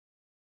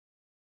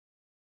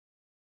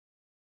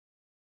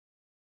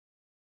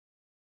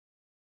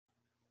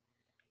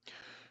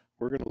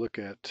we're going to look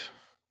at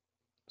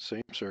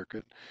same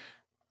circuit,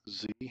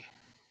 Z,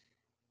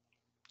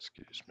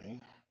 excuse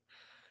me,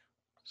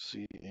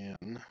 Z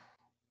in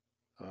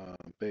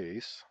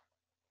base,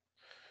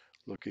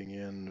 looking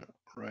in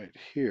right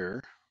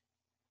here.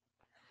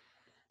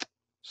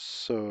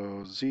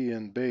 So Z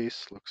in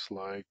base looks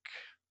like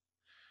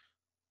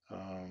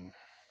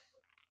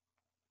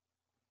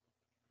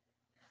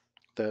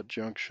that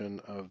junction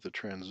of the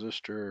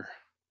transistor.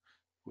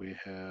 We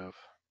have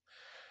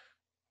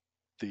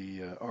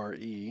the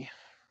RE,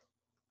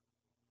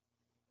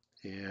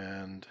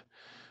 and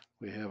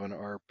we have an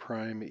R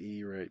prime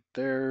E right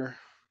there,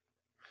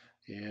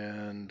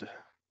 and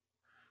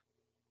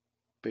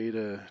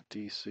beta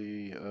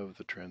DC of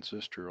the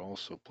transistor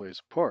also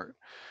plays a part.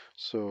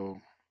 So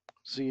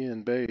Z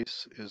in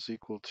base is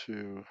equal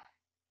to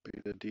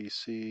beta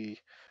DC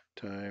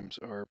times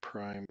R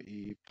prime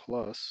E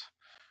plus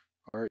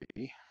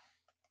RE.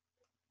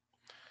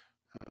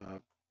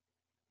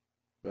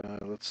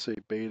 Let's say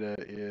beta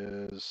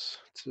is,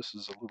 this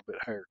is a little bit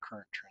higher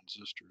current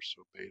transistor,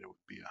 so beta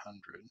would be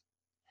 100.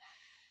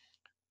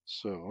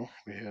 So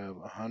we have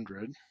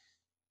 100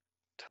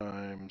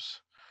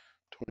 times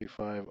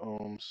 25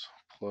 ohms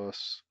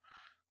plus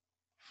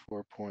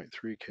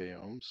 4.3 k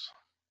ohms.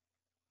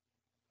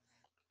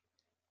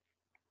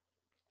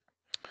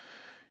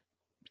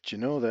 But you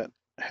know that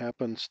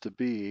happens to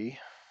be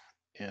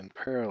in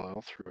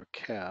parallel through a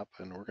cap,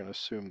 and we're going to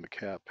assume the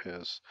cap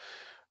has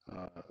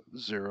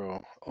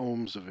 0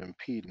 ohms of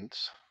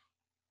impedance,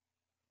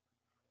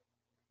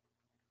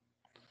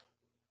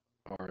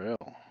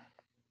 RL.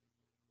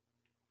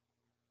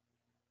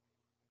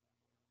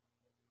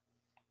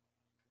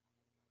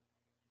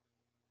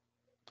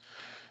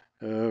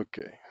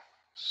 Okay,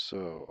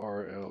 so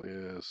RL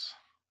is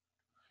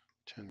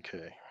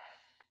 10K.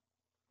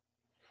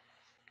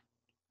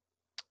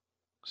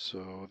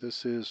 So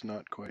this is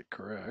not quite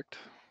correct.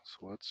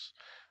 So let's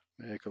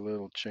make a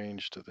little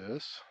change to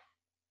this.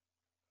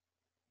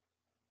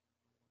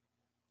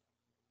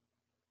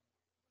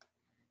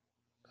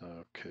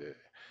 Okay.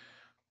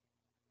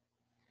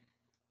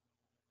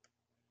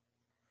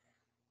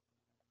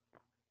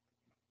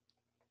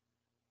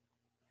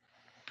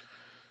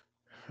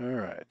 All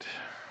right,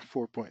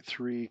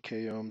 4.3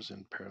 k ohms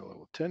in parallel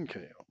with 10 k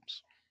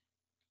ohms.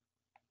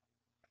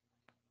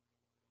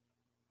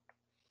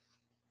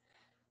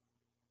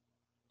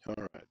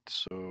 All right,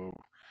 so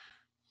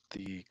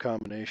the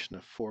combination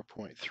of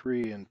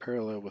 4.3 in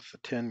parallel with the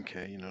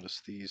 10K, you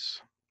notice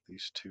these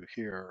two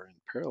here are in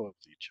parallel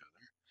with each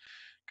other,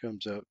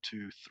 comes out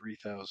to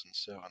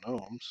 3007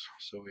 ohms.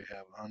 So we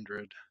have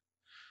 100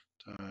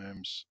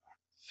 times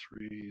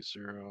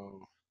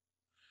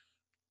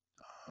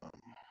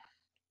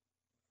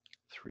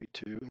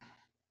 3032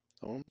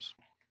 ohms.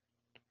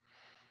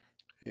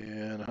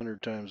 And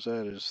 100 times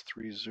that is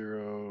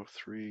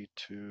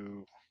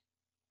 3032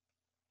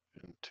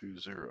 and 2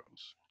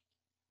 zeros.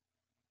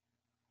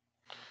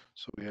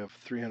 So we have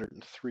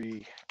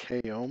 303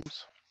 k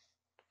ohms,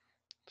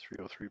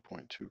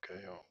 303.2 k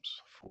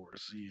ohms for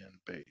Z in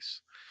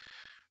base.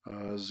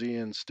 Z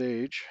in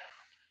stage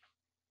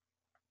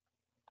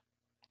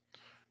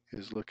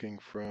is looking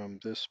from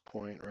this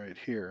point right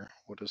here.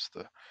 What does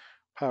the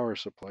power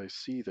supply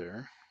see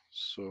there?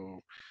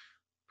 So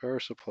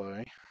power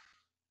supply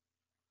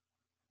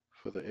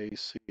for the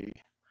AC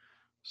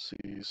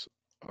sees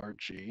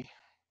RG.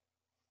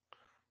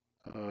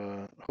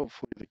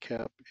 Hopefully the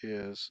cap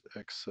is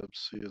X sub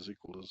C is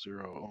equal to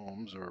 0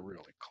 ohms or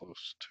really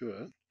close to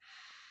it.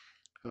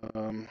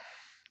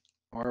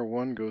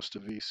 R1 goes to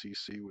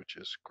VCC, which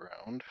is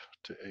ground,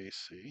 to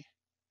AC.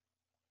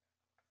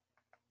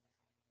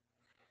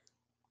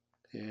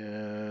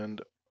 And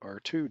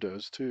R2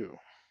 does too.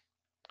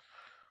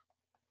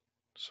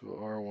 So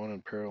R1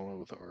 in parallel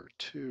with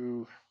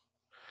R2.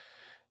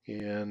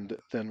 And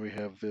then we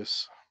have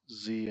this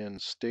Z in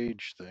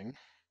stage thing,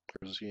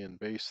 or Z in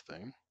base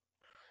thing.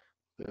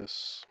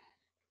 This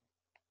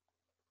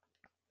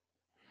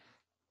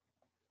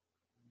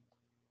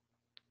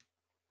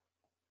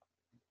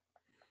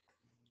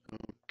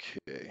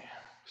okay,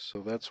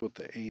 so that's what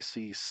the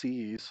AC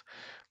sees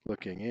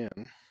looking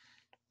in.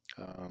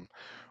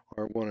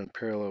 R1 in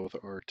parallel with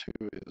R2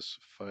 is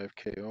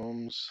 5K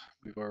ohms.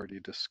 We've already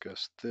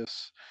discussed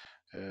this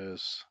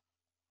as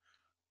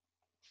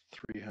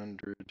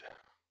 300.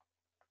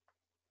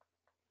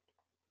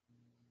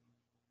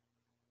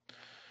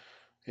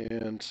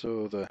 And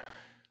so the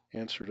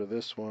answer to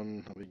this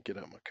one, let me get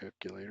out my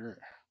calculator.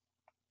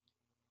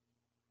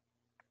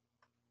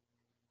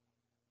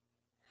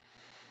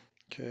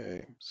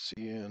 Okay, C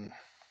in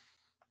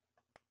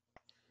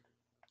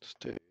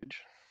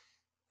stage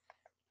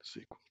is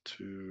equal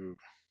to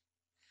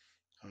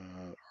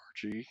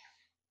RG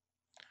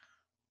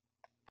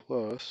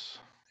plus,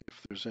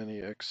 if there's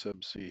any X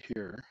sub C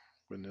here,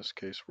 in this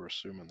case we're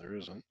assuming there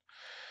isn't,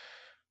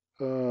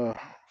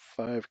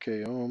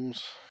 5K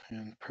ohms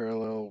in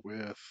parallel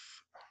with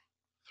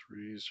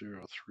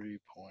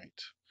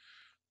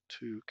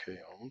 303.2 K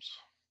ohms.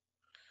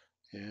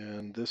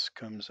 And this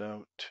comes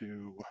out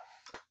to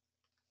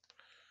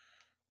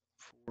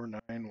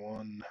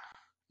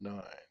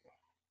 4919.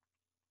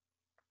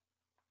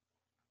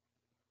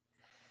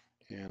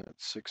 And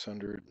it's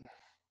 600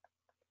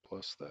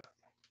 plus that.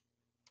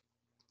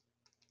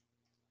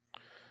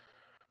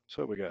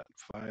 So we got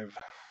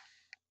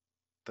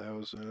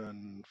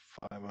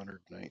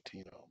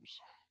 5,519 ohms.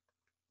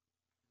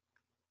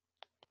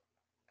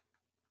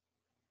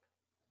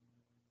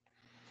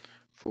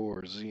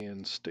 For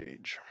ZN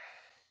stage.